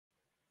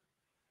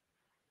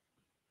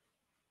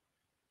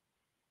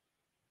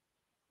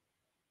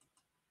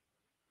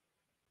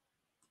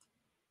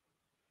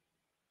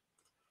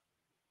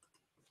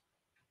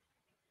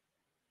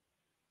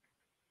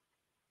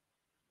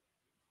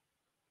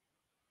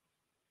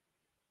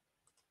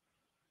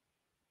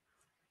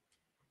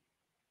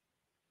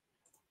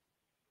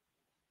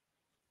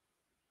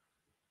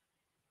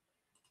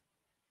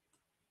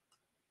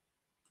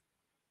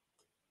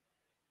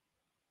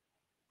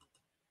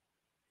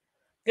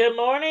Good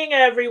morning,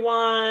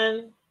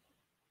 everyone.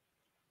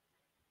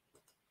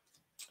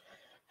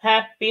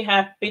 Happy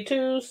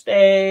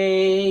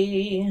Tuesday.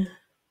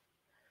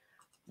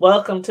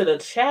 Welcome to the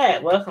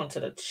chat. Welcome to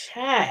the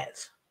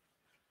chat.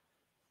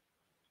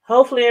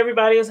 Hopefully,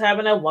 everybody is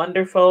having a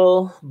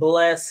wonderful,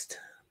 blessed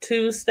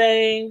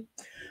Tuesday.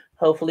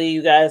 Hopefully,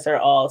 you guys are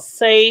all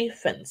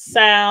safe and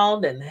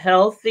sound and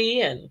healthy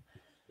and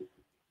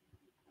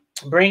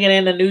bringing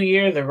in the new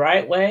year the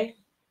right way.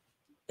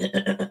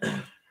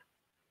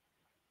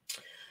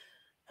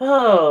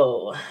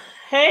 Oh,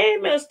 hey,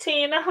 Miss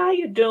Tina, how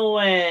you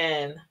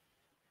doing?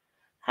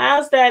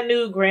 How's that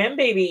new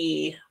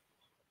grandbaby?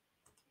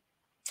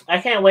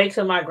 I can't wait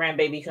till my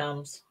grandbaby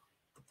comes.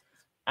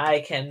 I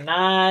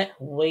cannot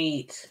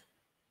wait.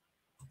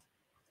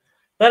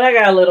 But I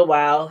got a little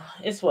while.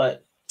 It's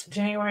what?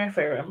 January,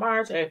 February,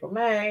 March, April,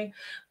 May.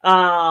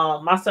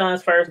 My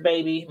son's first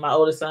baby, my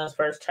oldest son's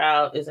first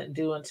child, isn't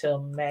due until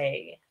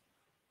May.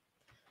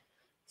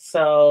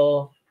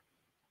 So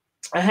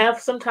I have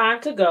some time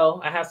to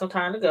go.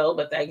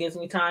 But that gives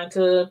me time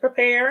to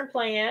prepare and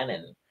plan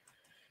and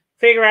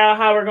figure out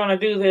how we're going to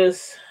do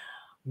this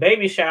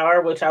baby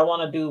shower, which I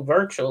want to do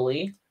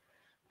virtually.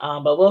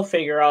 But we'll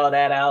figure all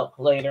that out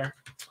later.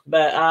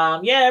 But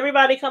yeah,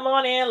 everybody come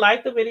on in,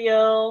 like the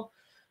video.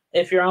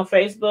 If you're on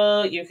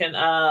Facebook, you can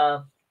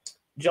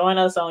join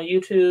us on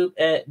YouTube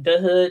at The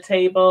Hood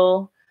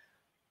Table.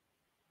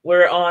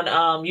 We're on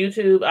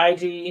YouTube,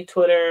 IG,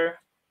 Twitter,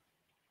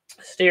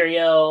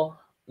 Stereo,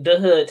 The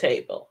Hood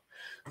Table.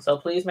 So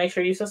please make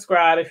sure you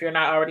subscribe if you're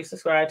not already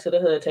subscribed to The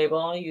Hood Table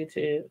on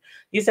YouTube.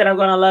 You said I'm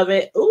going to love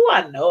it. Ooh,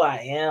 I know I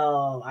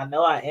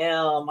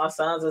am. My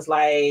son's is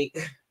like,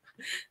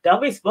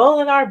 don't be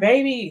spoiling our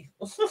baby.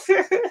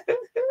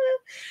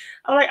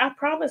 I'm like, I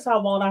promise I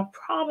won't. I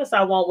promise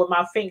I won't with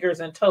my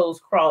fingers and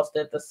toes crossed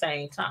at the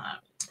same time.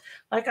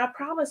 Like, I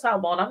promise I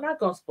won't. I'm not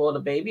going to spoil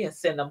the baby and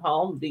send them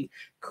home and be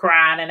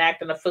crying and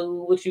acting a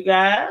fool with you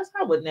guys.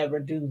 I would never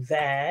do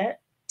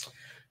that.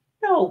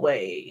 No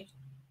way.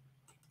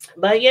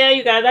 But yeah,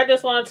 you guys, I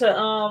just wanted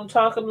to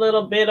talk a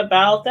little bit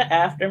about the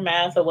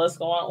aftermath of what's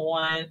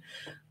going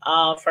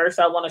on. First,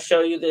 I want to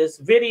show you this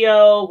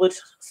video, which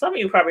some of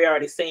you probably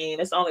already seen.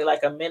 It's only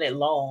like a minute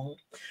long.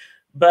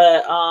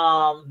 But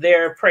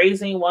they're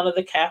praising one of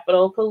the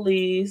Capitol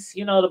Police,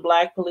 the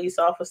black police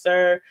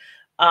officer,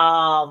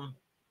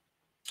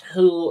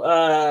 who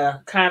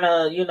kind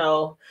of,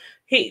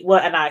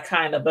 and I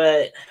kind of,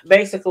 but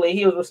basically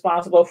he was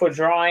responsible for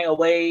drawing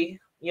away,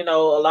 a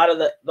lot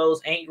of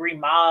those angry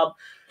mob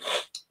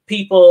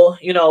people,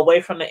 away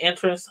from the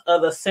entrance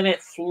of the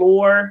Senate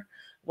floor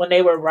when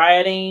they were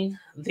rioting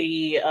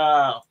the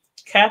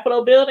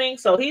Capitol building.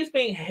 So he's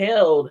being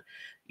held,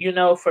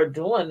 for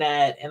doing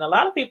that. And a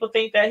lot of people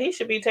think that he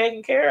should be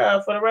taken care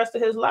of for the rest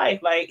of his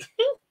life. Like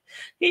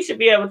he should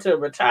be able to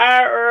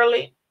retire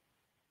early,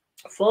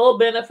 full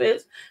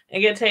benefits,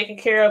 and get taken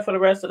care of for the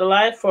rest of the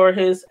life for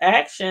his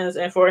actions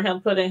and for him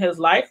putting his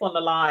life on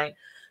the line.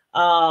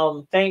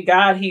 Thank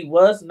God he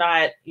was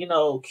not,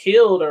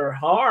 killed or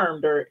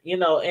harmed or,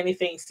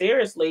 anything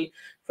seriously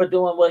for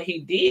doing what he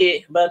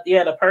did. But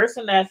yeah, the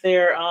person that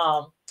they're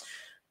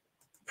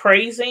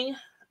praising,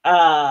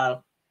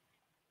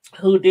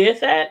 who did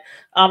that,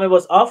 it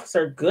was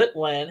Officer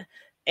Goodwin.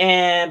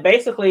 And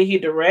basically he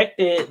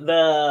directed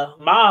the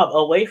mob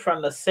away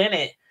from the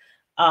Senate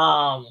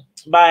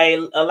by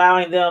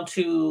allowing them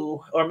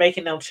to, or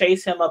making them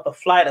chase him up a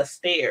flight of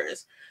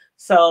stairs.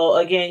 So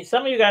again,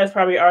 some of you guys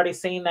probably already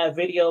seen that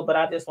video, but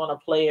I just want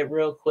to play it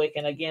real quick.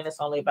 And again,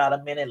 it's only about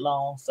a minute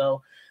long.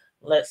 So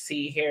let's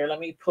see here. Let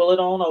me pull it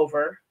on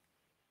over.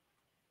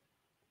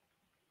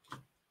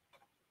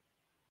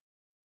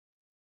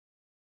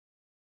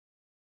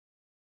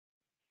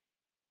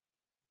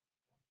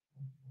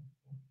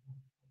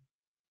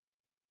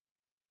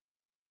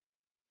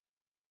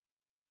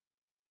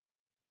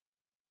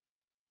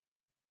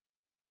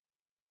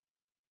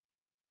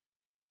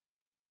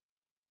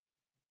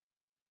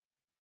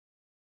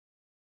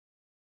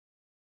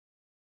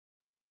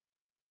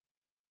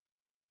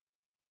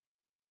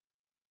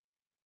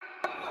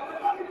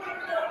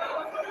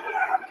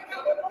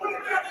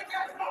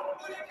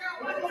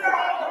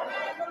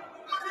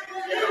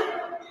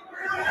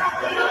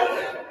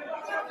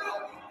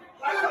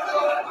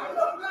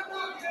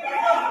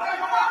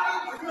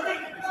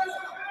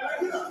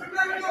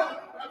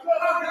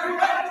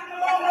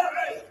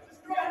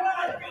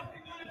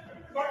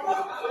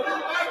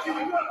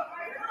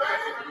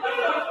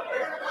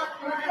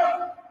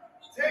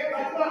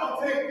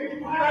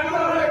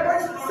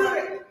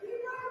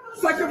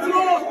 Second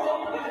floor.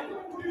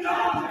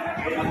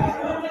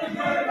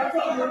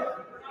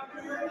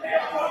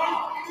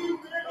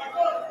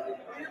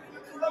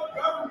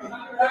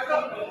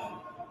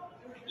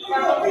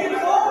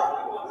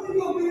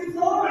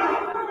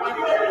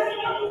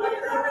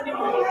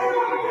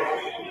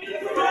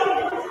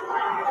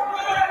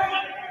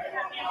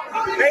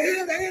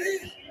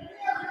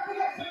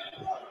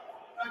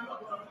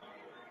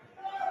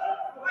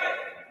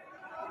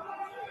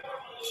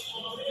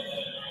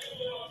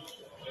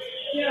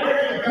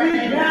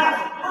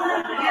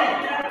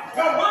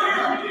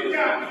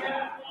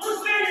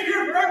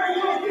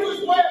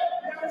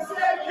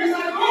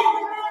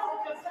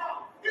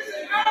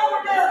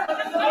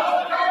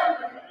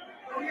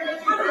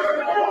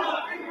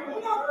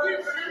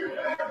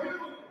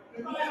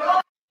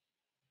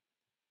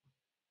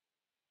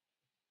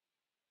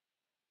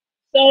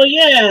 So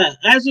yeah,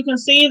 as you can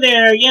see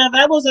there, yeah,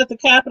 that was at the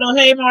Capitol.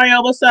 Hey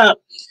Mario, what's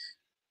up?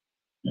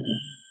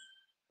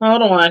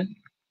 Hold on.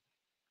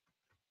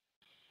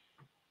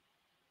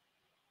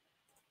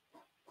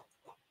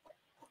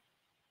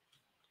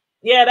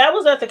 Yeah, that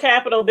was at the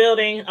Capitol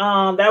building.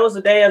 That was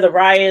the day of the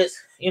riots.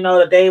 You know,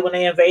 the day when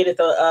they invaded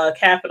the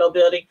Capitol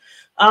building.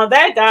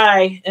 That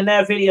guy in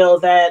that video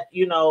that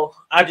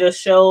I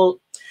just showed,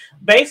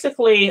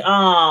 basically,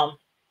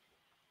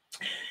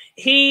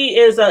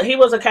 he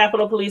was a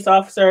Capitol police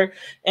officer,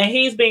 and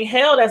he's being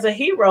hailed as a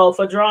hero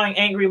for drawing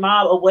angry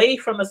mob away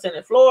from the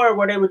Senate floor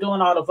where they were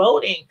doing all the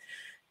voting.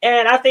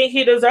 And I think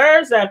he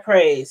deserves that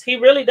praise. He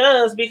really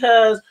does,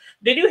 because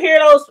did you hear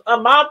those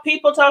mob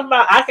people talking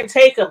about, I can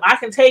take him, I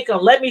can take him,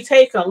 let me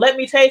take him, let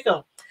me take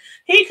him?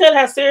 He could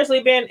have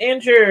seriously been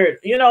injured,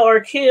 or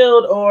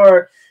killed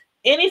or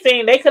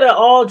anything. They could have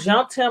all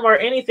jumped him or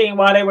anything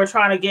while they were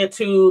trying to get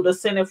to the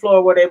Senate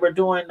floor where they were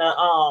doing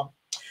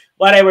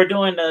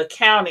the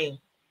counting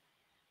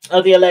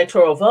of the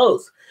electoral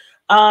votes.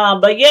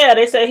 But yeah,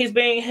 they said he's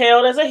being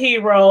hailed as a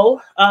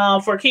hero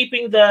for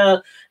keeping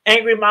the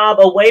angry mob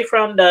away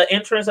from the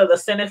entrance of the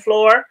Senate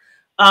floor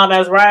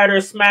as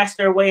rioters smashed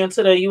their way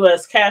into the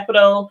U.S.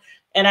 Capitol.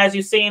 And as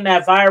you've seen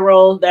that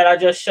viral that I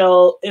just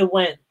showed,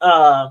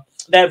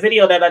 that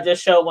video that I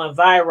just showed went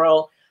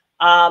viral.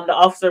 The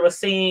officer was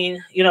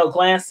seen,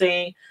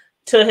 glancing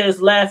to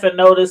his left and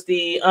noticed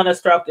the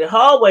unobstructed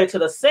hallway to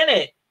the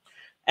Senate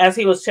as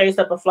he was chased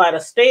up a flight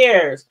of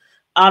stairs.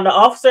 The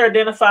officer,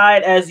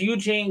 identified as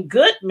Eugene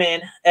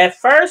Goodman, at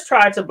first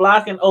tried to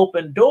block an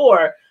open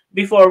door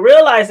before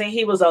realizing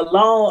he was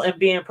alone and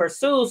being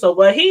pursued. So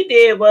what he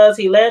did was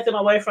he led them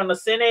away from the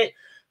Senate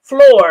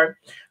floor,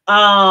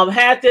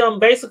 had them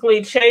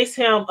basically chase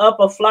him up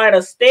a flight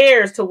of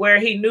stairs to where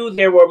he knew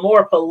there were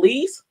more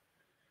police.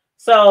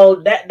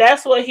 So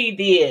that's what he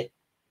did.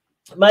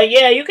 But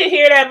yeah, you can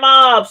hear that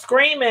mob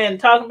screaming,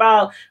 talking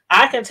about,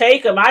 I can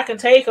take him, I can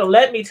take him,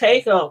 let me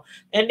take him.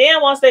 And then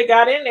once they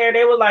got in there,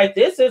 they were like,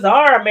 this is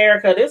our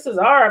America, this is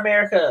our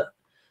America.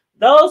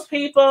 Those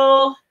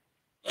people,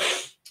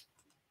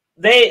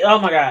 oh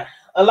my God.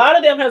 A lot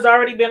of them has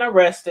already been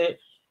arrested.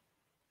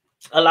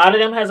 A lot of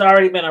them has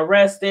already been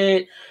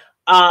arrested.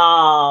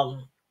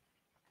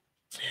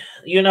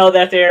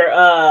 That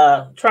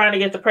they're trying to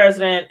get the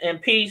president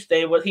impeached.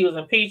 He was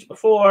impeached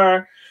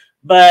before,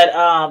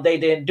 but they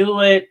didn't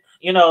do it.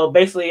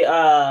 Basically,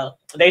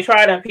 they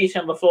tried to impeach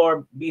him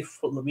before, but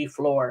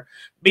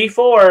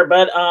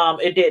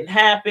it didn't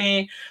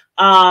happen.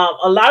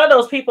 A lot of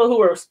those people who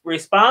were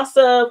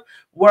responsive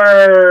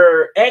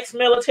were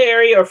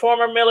ex-military or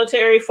former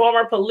military,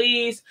 former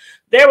police.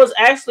 There was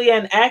actually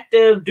an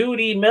active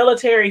duty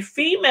military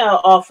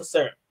female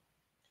officer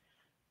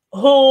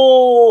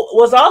who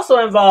was also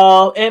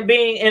involved in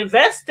being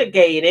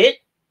investigated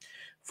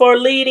for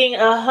leading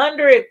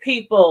 100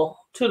 people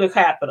to the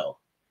Capitol.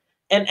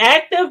 An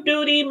active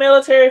duty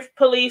military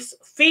police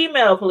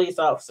female police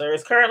officer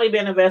is currently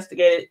being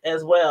investigated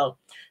as well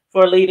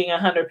for leading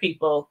 100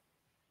 people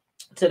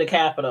to the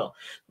Capitol.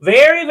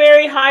 Very,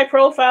 very high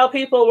profile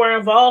people were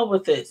involved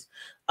with this.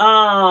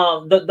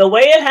 The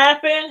way it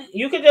happened,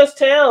 you could just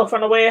tell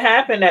from the way it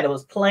happened that it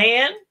was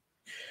planned.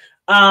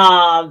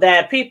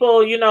 That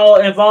people,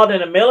 involved in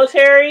the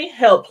military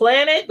helped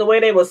plan it. The way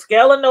they were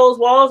scaling those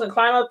walls and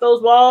climbing up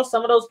those walls,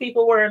 some of those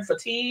people were in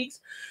fatigues.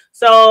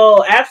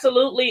 So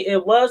absolutely,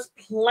 it was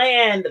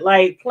planned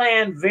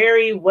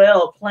very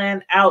well,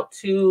 planned out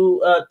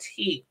to a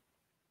T.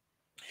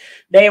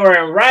 They were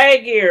in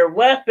riot gear,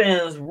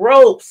 weapons,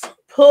 ropes,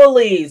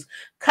 pulleys,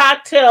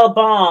 cocktail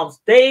bombs.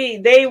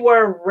 They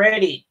were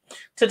ready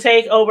to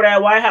take over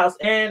that White House.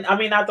 And I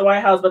mean, not the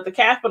White House, but the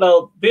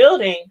Capitol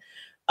building,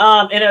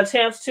 in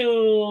attempts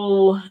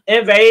to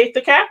invade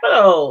the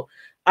Capitol.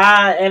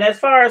 And as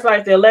far as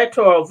like the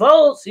electoral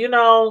votes, thank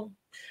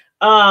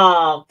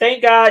God,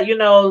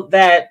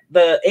 that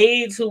the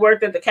aides who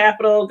worked at the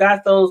Capitol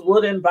got those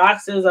wooden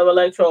boxes of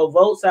electoral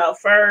votes out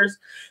first.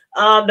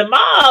 The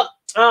mob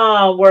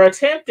were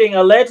attempting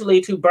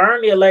allegedly to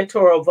burn the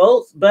electoral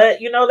votes, but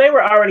they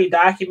were already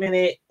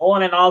documented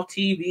on and off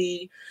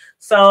TV.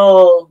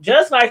 So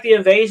just like the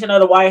invasion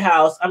of the White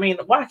House, I mean,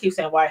 why I keep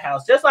saying White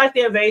House, just like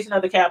the invasion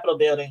of the Capitol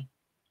building,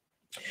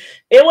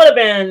 it would have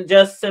been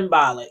just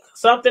symbolic,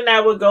 something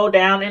that would go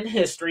down in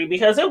history,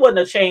 because it wouldn't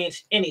have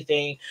changed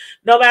anything,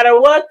 no matter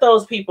what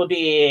those people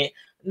did,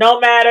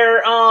 no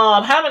matter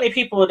how many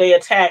people they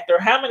attacked or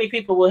how many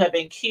people would have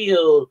been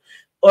killed,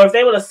 or if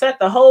they would have set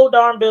the whole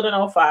darn building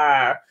on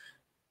fire.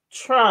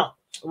 Trump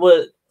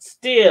would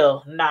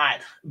still not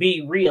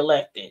be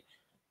reelected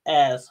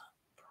as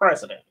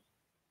president.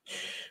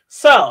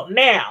 So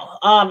now,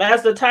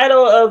 as the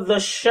title of the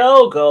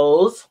show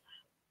goes,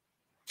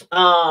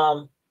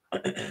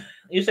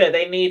 you said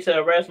they need to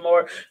arrest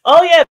more.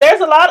 Oh yeah,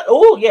 there's a lot.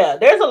 Oh yeah,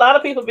 there's a lot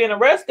of people being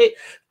arrested.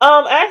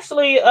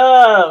 Actually,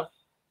 one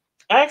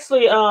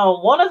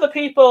of the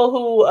people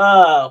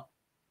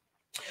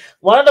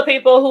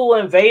who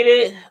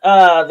invaded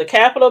the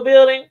Capitol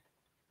building.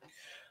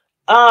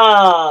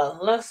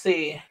 Let's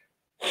see,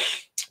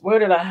 where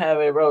did I have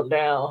it wrote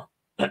down?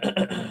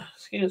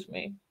 Excuse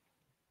me.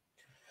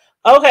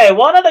 Okay,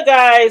 one of the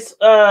guys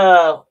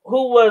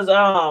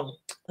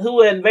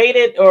who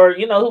invaded, or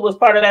who was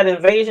part of that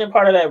invasion,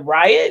 part of that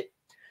riot,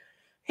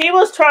 he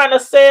was trying to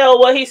sell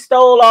what he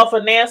stole off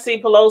of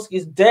Nancy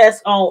Pelosi's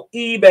desk on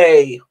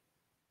eBay.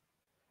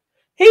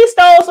 He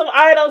stole some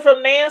items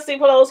from Nancy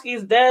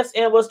Pelosi's desk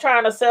and was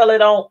trying to sell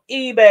it on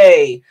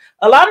eBay.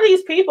 A lot of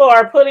these people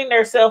are putting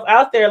themselves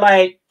out there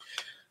like,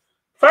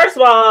 first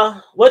of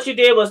all, what you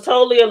did was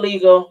totally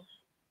illegal.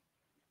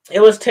 It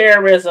was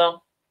terrorism,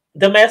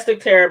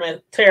 domestic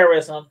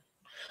terrorism.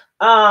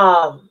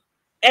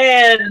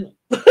 And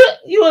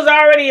you was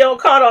already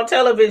caught on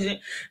television.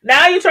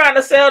 Now you're trying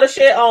to sell the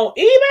shit on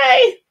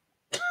eBay?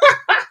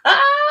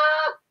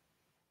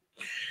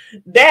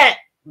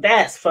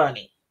 That's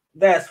funny.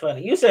 That's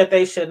funny. You said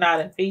they should not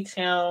impeach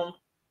him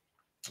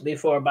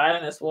before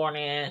Biden is sworn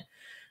in.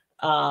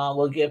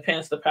 Will give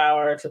Pence the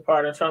power to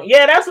pardon Trump.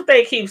 Yeah, that's what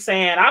they keep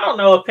saying. I don't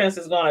know if Pence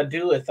is going to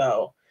do it,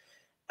 though.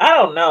 I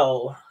don't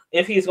know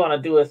if he's going to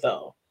do it,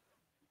 though.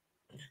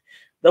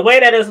 The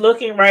way that it's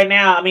looking right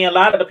now, I mean, a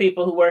lot of the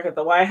people who work at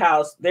the White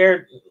House,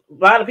 a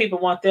lot of people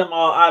want them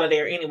all out of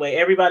there anyway.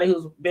 Everybody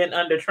who's been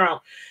under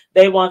Trump,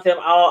 they want them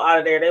all out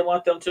of there. They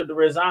want them to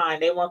resign.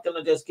 They want them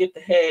to just get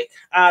the heck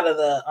out of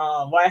the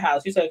White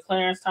House. You said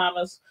Clarence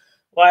Thomas,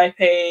 why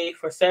pay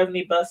for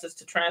 70 buses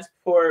to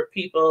transport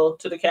people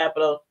to the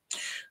Capitol?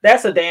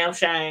 That's a damn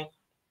shame.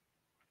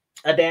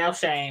 A damn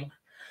shame.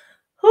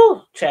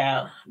 Whew,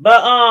 child.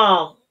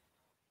 But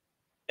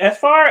as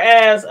far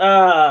as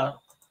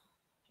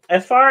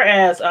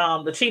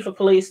the chief of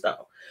police,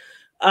 though,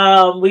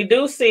 we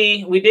did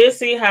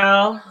see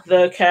how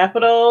the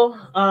Capitol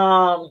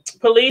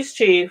police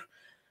chief,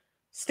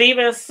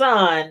 Stephen's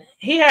son,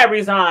 he had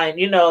resigned,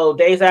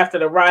 days after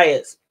the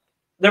riots.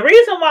 The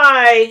reason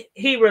why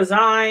he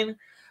resigned,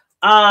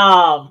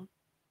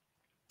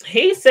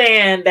 he's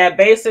saying that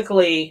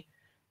basically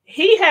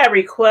he had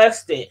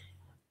requested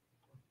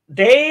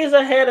days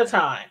ahead of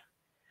time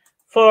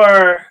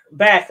for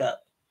backup.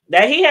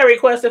 That he had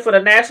requested for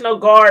the National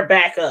Guard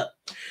backup,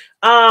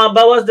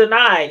 but was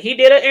denied. He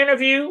did an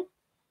interview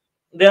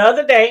the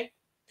other day,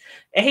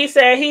 and he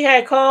said he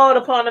had called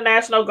upon the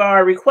National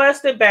Guard,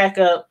 requested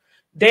backup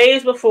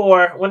days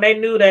before when they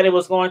knew that it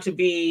was going to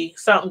be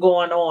something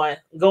going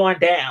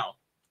down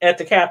at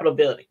the Capitol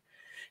building.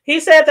 He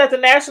said that the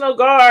National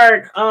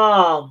Guard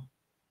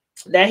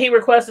that he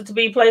requested to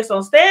be placed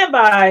on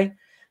standby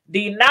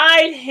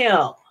denied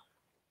him.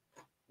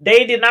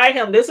 They denied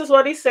him. This is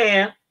what he's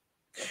saying.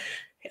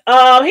 He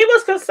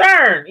was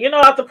concerned,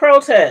 that the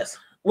protest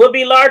would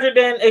be larger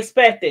than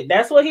expected.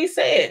 That's what he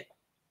said.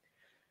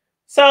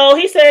 So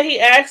he said he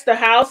asked the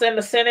House and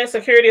the Senate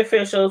security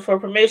officials for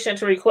permission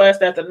to request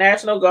that the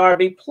National Guard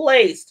be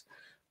placed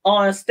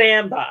on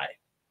standby.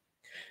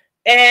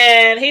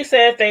 And he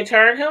said they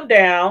turned him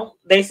down.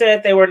 They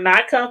said they were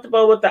not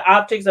comfortable with the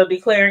optics of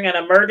declaring an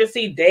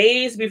emergency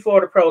days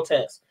before the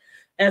protest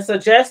and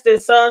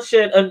suggested some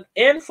should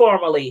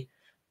informally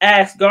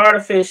ask Guard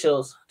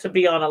officials to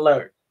be on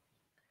alert.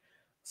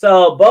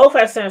 So both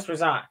have since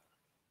resigned.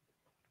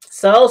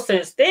 So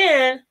since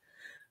then,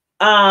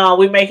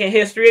 we making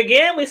history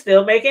again. We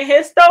still making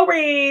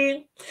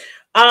history.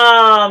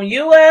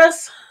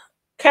 U.S.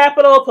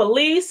 Capitol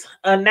Police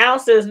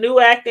announces new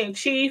acting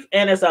chief,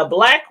 and it's a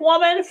black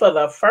woman for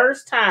the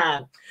first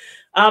time.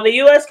 The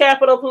U.S.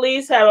 Capitol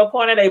Police have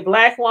appointed a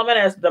black woman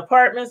as the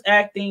department's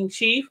acting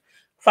chief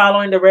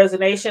following the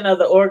resignation of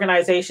the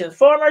organization's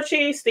former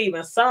chief,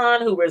 Stephen's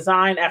son, who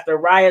resigned after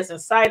riots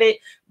incited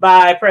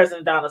by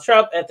President Donald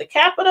Trump at the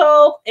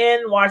Capitol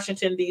in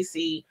Washington,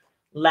 D.C.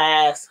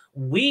 last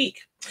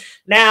week.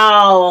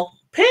 Now,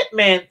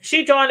 Pittman,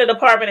 she joined the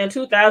department in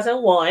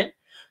 2001.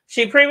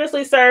 She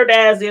previously served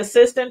as the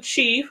assistant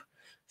chief.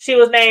 She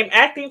was named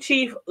acting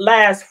chief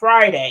last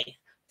Friday,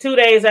 2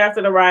 days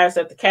after the riots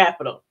at the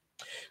Capitol.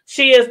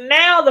 She is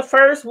now the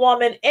first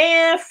woman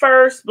and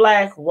first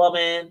black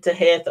woman to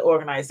head the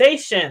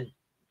organization.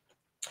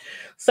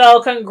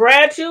 So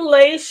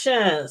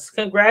congratulations.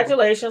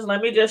 Congratulations. Let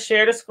me just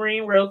share the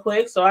screen real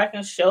quick so I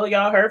can show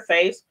y'all her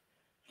face.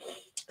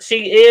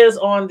 She is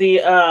on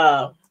the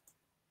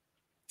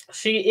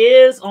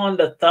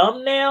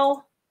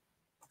thumbnail.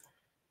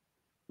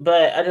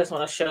 But I just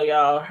want to show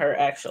y'all her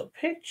actual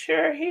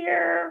picture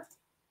here.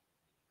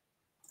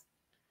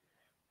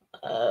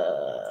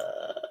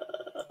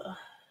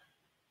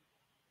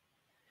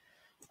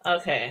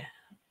 Okay.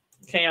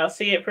 Can y'all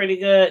see it pretty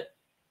good?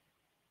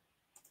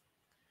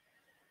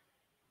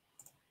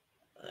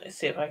 Let's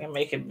see if I can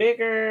make it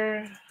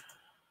bigger.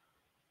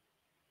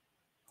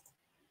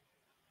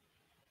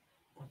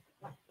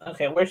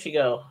 Okay, where'd she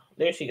go?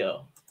 There she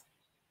go.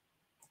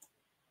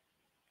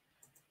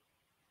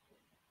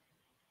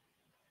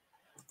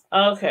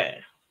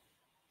 Okay.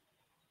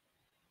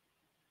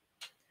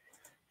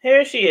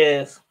 Here she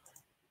is.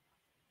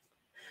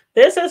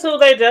 This is who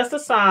they just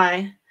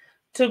assigned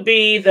to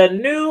be the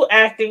new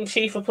acting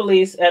chief of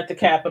police at the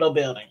Capitol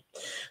building.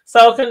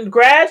 So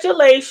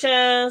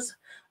congratulations,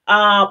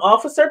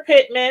 Officer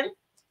Pittman,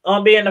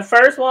 on being the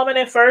first woman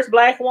and first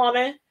black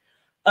woman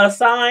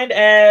assigned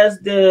as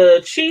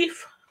the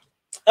chief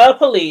of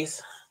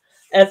police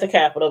at the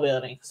Capitol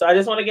building. So I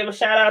just want to give a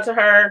shout out to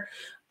her.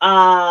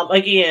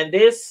 Again,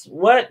 this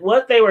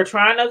what they were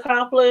trying to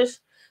accomplish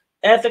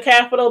at the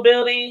Capitol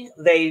building,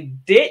 they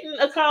didn't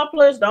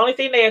accomplish. The only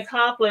thing they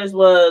accomplished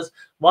was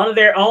one of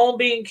their own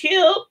being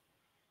killed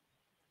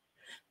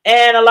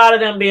and a lot of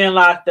them being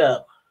locked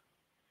up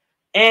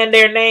and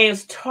their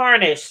names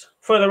tarnished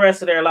for the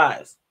rest of their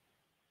lives.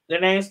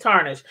 Their names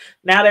tarnished.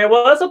 Now there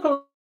was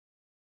a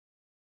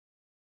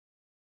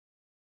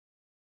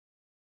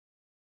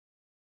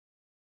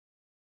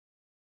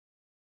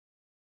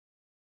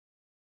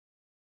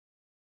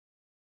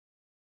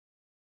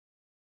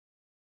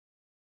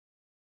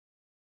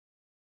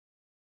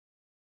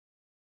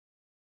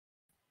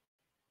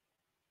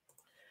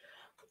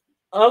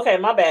okay,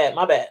 my bad,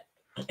 my bad.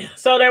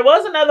 So there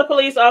was another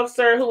police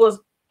officer who was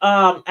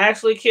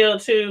actually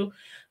killed too,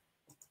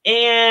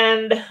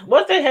 and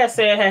what they had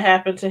said had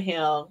happened to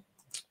him.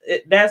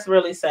 That's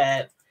really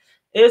sad.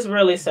 It's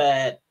really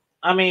sad.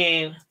 I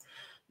mean,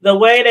 the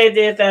way they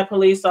did that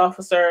police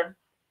officer,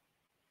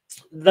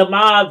 the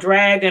mob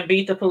dragged and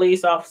beat the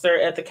police officer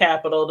at the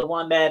Capitol, the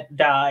one that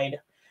died.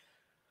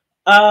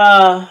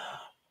 Uh,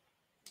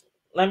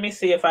 Let me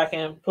see if I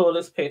can pull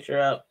this picture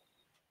up.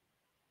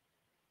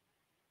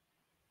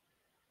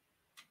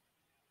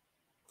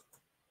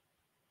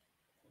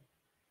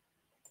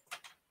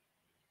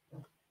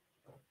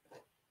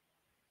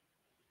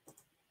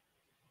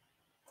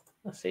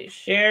 Let's see,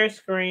 share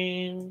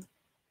screen.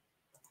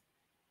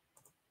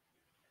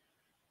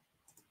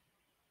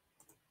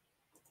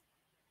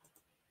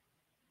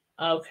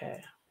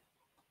 Okay.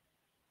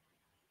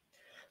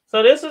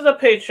 So this is a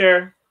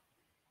picture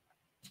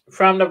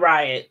from the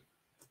riot.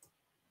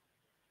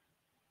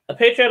 A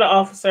picture of the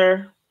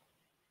officer,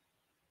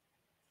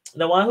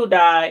 the one who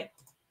died.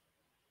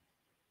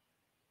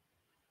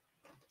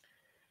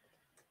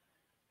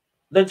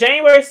 The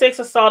January 6th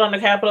assault on the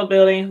Capitol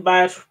building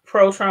by a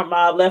pro-Trump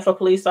mob left a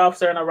police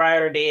officer and a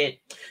rioter dead.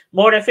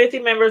 More than 50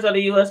 members of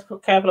the U.S.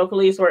 Capitol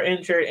Police were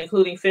injured,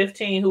 including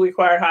 15 who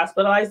required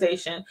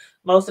hospitalization,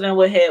 most of them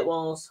with head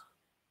wounds.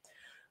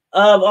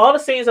 Of all the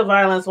scenes of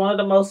violence, one of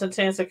the most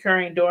intense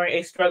occurring during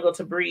a struggle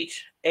to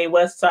breach a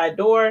West Side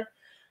door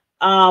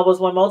was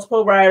when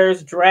multiple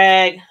rioters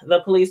dragged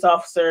the police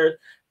officer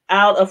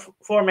out of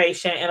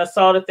formation and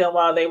assaulted them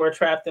while they were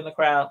trapped in the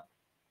crowd.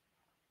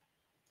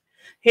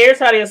 Here's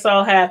how the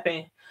assault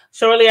happened.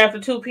 Shortly after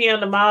 2 p.m.,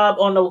 the mob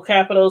on the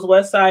Capitol's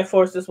west side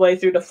forced its way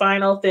through the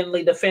final,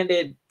 thinly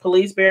defended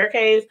police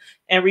barricades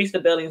and reached the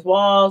building's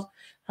walls.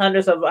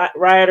 Hundreds of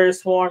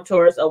rioters swarmed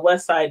towards a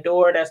west side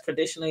door that's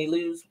traditionally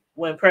used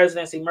when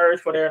presidents emerge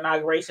for their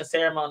inauguration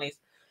ceremonies.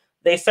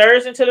 They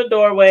surged into the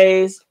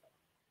doorways,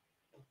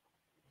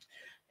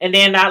 and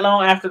then not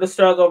long after the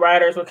struggle,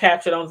 rioters were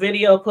captured on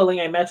video pulling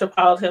a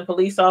Metropolitan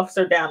Police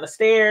officer down the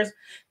stairs.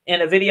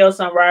 In the video,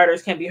 some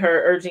rioters can be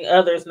heard urging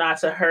others not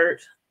to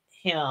hurt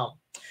him.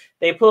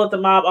 They pulled the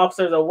mob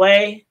officers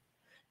away,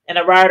 and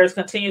the rioters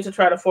continued to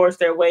try to force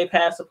their way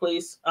past the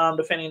police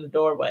defending the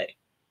doorway.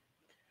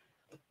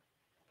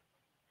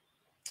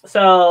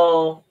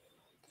 So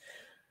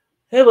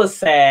it was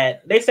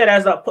sad. They said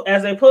as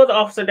they pulled the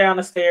officer down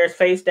the stairs,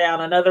 face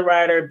down, another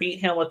rioter beat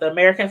him with the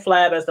American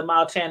flag as the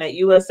mob chanted,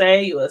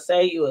 USA,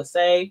 USA,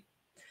 USA.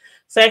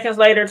 Seconds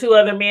later, 2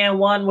 other men,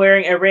 one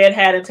wearing a red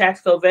hat and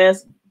tactical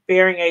vest,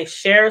 bearing a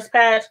sheriff's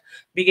patch,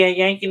 began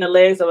yanking the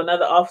legs of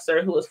another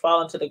officer who was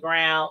falling to the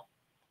ground.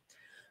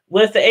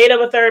 With the aid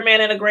of a third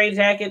man in a gray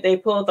jacket, they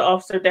pulled the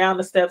officer down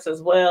the steps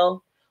as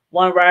well.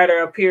 One rider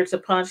appeared to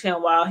punch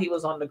him while he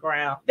was on the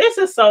ground. This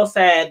is so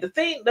sad.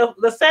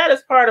 The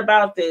saddest part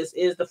about this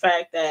is the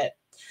fact that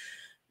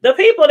the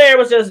people there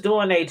was just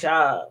doing their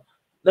job.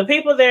 The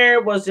people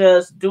there was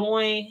just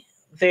doing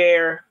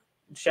their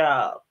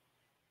job.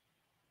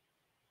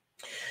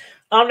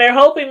 They're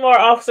hoping more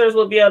officers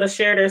will be able to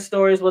share their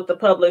stories with the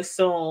public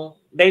soon.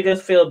 They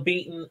just feel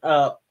beaten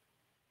up.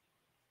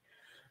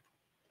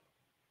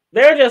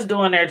 They're just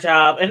doing their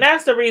job. And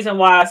that's the reason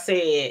why I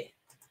said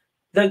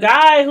the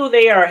guy who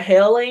they are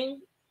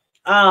hailing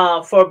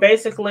for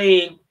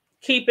basically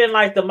keeping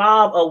like the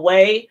mob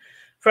away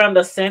from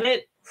the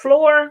Senate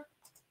floor,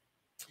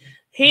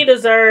 he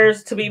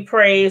deserves to be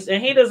praised,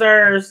 and he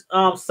deserves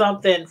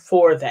something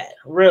for that,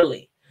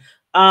 really.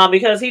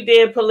 Because he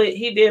did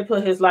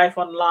put his life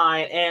on the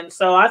line. And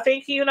so I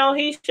think, he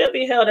should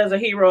be held as a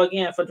hero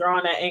again for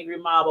drawing that angry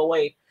mob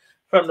away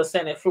from the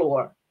Senate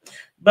floor.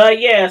 But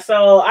yeah,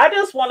 so I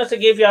just wanted to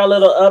give y'all a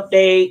little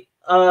update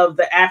of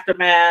the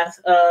aftermath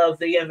of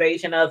the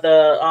invasion of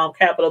the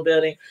Capitol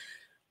building.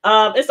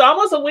 It's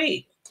almost a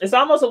week. It's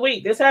almost a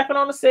week. This happened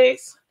on the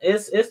 6th.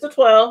 It's the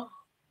 12th.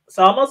 It's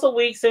almost a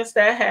week since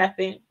that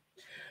happened.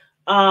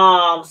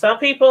 Some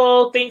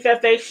people think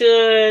that they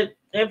should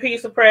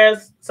impeach the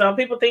press. Some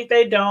people think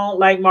they don't,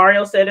 like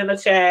Mario said in the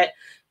chat,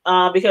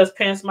 because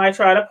Pence might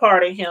try to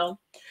pardon him.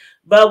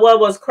 But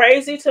what was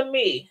crazy to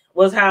me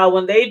was how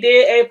when they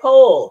did a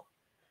poll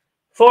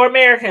for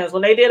Americans,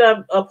 when they did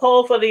a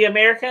poll for the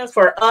Americans,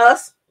 for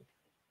us,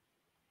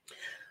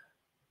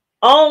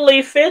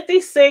 Only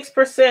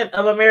 56%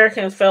 of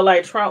Americans felt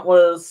like Trump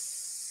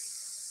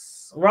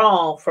was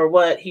wrong for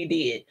what he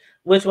did,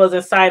 which was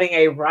inciting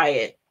a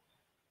riot,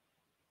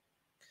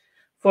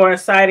 for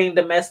inciting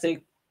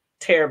domestic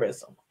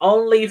terrorism.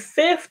 Only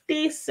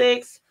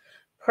 56%.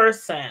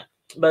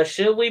 But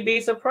should we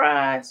be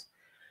surprised?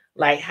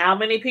 Like, how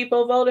many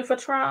people voted for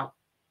Trump?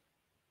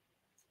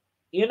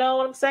 You know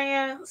what I'm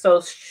saying?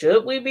 So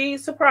should we be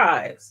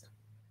surprised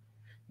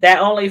that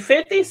only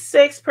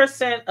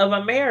 56% of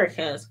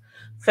Americans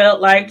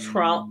felt like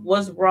Trump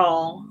was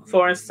wrong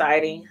for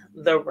inciting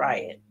the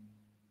riot?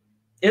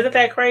 Isn't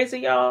that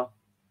crazy, y'all?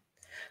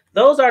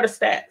 Those are the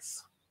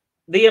stats,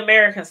 the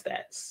American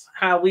stats,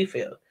 how we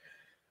feel.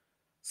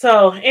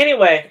 So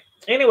anyway,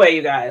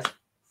 you guys,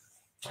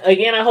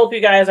 again, I hope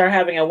you guys are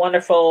having a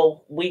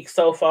wonderful week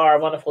so far, a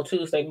wonderful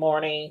Tuesday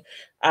morning.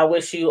 I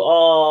wish you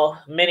all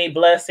many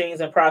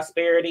blessings and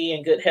prosperity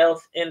and good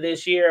health in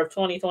this year of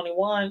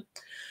 2021.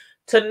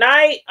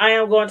 Tonight, I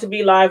am going to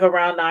be live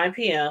around 9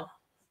 p.m.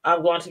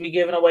 I'm going to be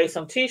giving away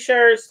some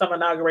t-shirts, some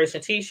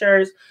inauguration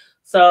t-shirts.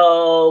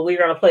 So we're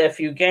going to play a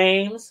few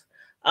games.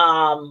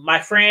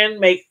 My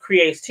friend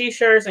creates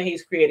t-shirts, and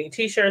he's creating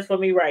t-shirts for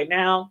me right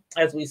now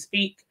as we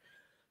speak.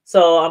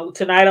 So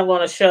tonight I'm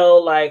going to show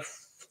like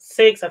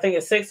I think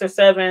it's 6 or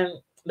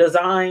 7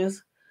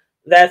 designs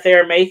that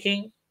they're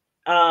making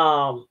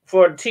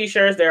for the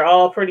t-shirts. They're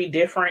all pretty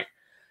different.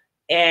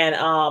 And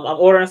I'm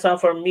ordering some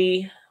for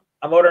me.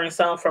 I'm ordering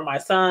some for my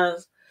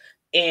sons.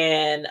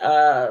 And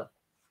I'm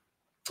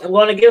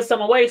going to give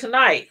some away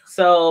tonight.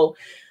 So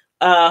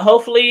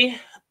hopefully,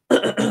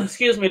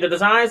 excuse me, the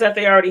designs that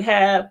they already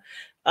have,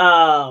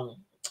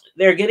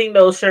 they're getting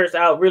those shirts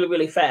out really,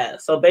 really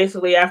fast. So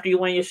basically, after you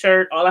win your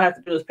shirt, all I have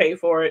to do is pay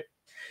for it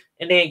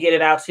and then get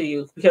it out to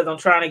you, because I'm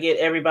trying to get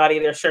everybody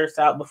their shirts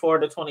out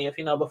before the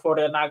 20th, before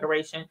the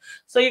inauguration.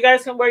 So you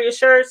guys can wear your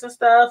shirts and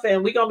stuff.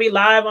 And we're going to be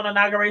live on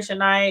inauguration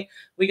night.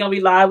 We're going to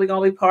be live. We're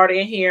going to be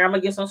partying here. I'm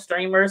going to get some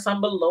streamers, some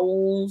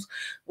balloons.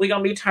 We're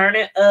going to be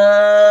turning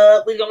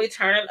up. We're going to be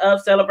turning up,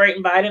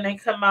 celebrating Biden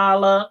and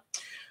Kamala.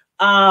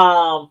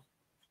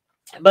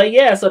 But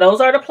yeah, so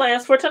those are the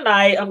plans for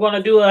tonight. I'm going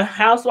to do a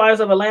Housewives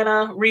of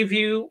Atlanta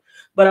review,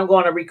 but I'm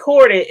going to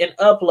record it and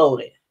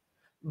upload it.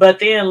 But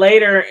then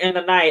later in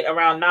the night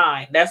around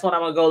 9, that's when I'm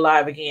going to go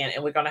live again.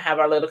 And we're going to have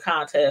our little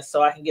contest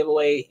so I can give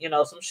away,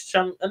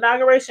 some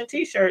inauguration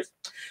t-shirts,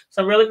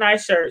 some really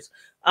nice shirts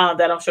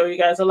that I'm sure you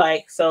guys will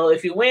like. So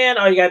if you win,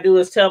 all you got to do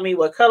is tell me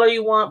what color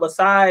you want, what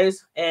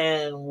size,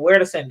 and where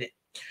to send it.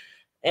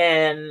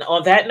 And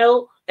on that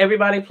note,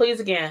 everybody, please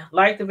again,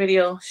 like the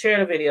video, share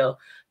the video.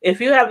 If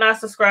you have not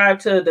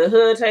subscribed to The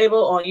Hood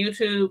Table on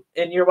YouTube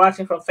and you're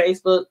watching from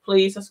Facebook,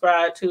 please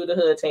subscribe to The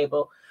Hood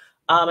Table.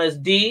 It's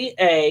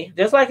DA,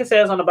 just like it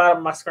says on the bottom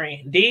of my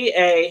screen,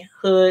 DA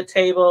Hood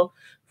Table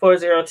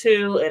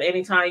 402. And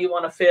anytime you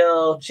want to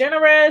feel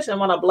generous and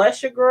want to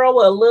bless your girl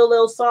with a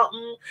little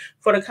something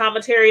for the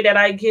commentary that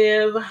I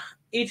give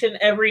each and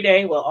every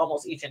day, well,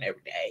 almost each and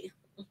every day,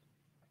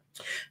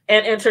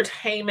 and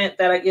entertainment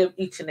that I give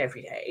each and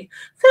every day,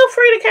 feel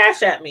free to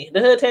cash at me, The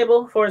Hood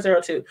Table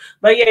 402.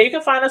 But yeah, you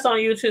can find us on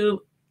YouTube,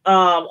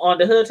 on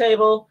The Hood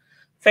Table,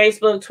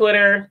 Facebook,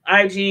 Twitter,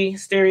 IG,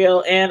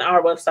 Stereo, and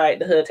our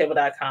website,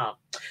 thehoodtable.com.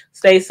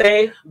 Stay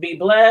safe, be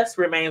blessed,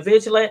 remain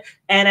vigilant,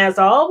 and as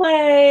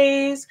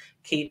always,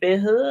 keep it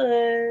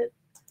hood.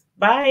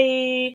 Bye.